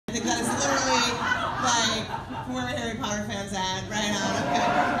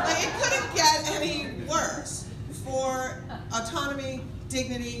autonomy,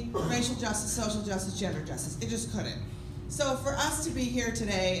 dignity, racial justice, social justice, gender justice. It just couldn't. So for us to be here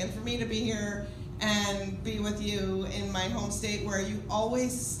today, and for me to be here and be with you in my home state where you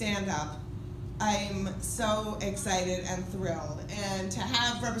always stand up, I'm so excited and thrilled. And to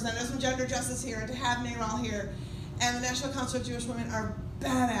have representatives from gender justice here, and to have NARAL here, and the National Council of Jewish Women are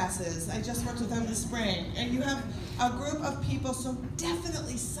badasses. I just worked with them this spring. And you have a group of people, so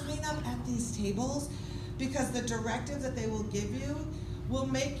definitely sign up at these tables, because the directive that they will give you will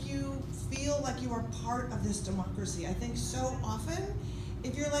make you feel like you are part of this democracy. I think so often,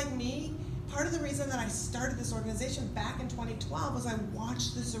 if you're like me, part of the reason that I started this organization back in 2012 was I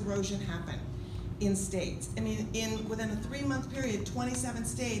watched this erosion happen in states. I mean, within a 3-month period, 27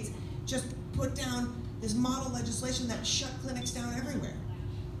 states just put down this model legislation that shut clinics down everywhere.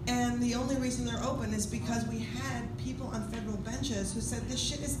 And the only reason they're open is because we had people on federal benches who said this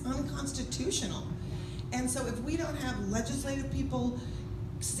shit is unconstitutional. And so if we don't have legislative people,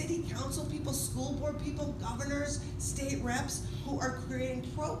 city council people, school board people, governors, state reps who are creating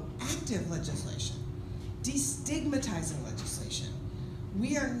proactive legislation, destigmatizing legislation,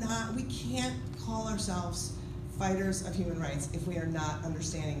 we can't call ourselves fighters of human rights if we are not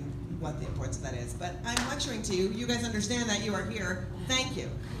understanding what the importance of that is. But I'm lecturing to you. You guys understand that. You are here. Thank you.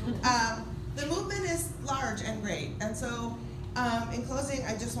 The movement is large and great. And so in closing,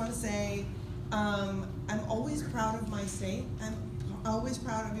 I just want to say I'm always proud of my state. I'm always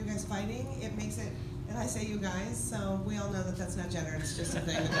proud of you guys fighting. It makes it, and I say you guys, so we all know that that's not gender. It's just a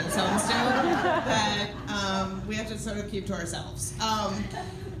thing that Minnesotans do that we have to sort of keep to ourselves.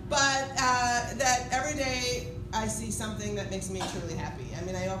 But that every day I see something that makes me truly happy. I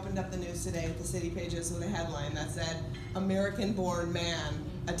mean, I opened up the news today with the city pages with a headline that said, "American-born man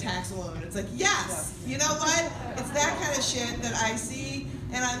attacks woman." It's like, yes! You know what? It's that kind of shit that I see,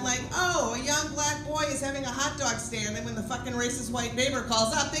 and I'm like, oh, a young black boy is having a hot dog stand, and when the fucking racist white neighbor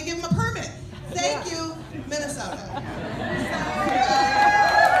calls up, they give him a permit. Thank you, Minnesota.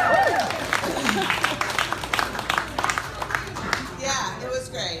 Yeah, it was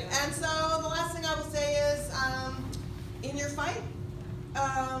great. And so the last thing I will say is, in your fight,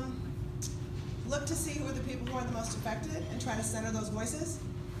 look to see who are the people who are the most affected and try to center those voices.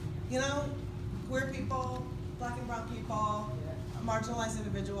 You know, queer people, black and brown people, marginalized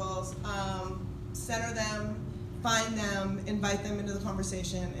individuals, center them, find them, invite them into the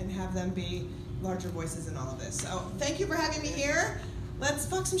conversation, and have them be larger voices in all of this. So thank you for having me here. Let's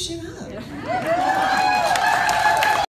fuck some shit up.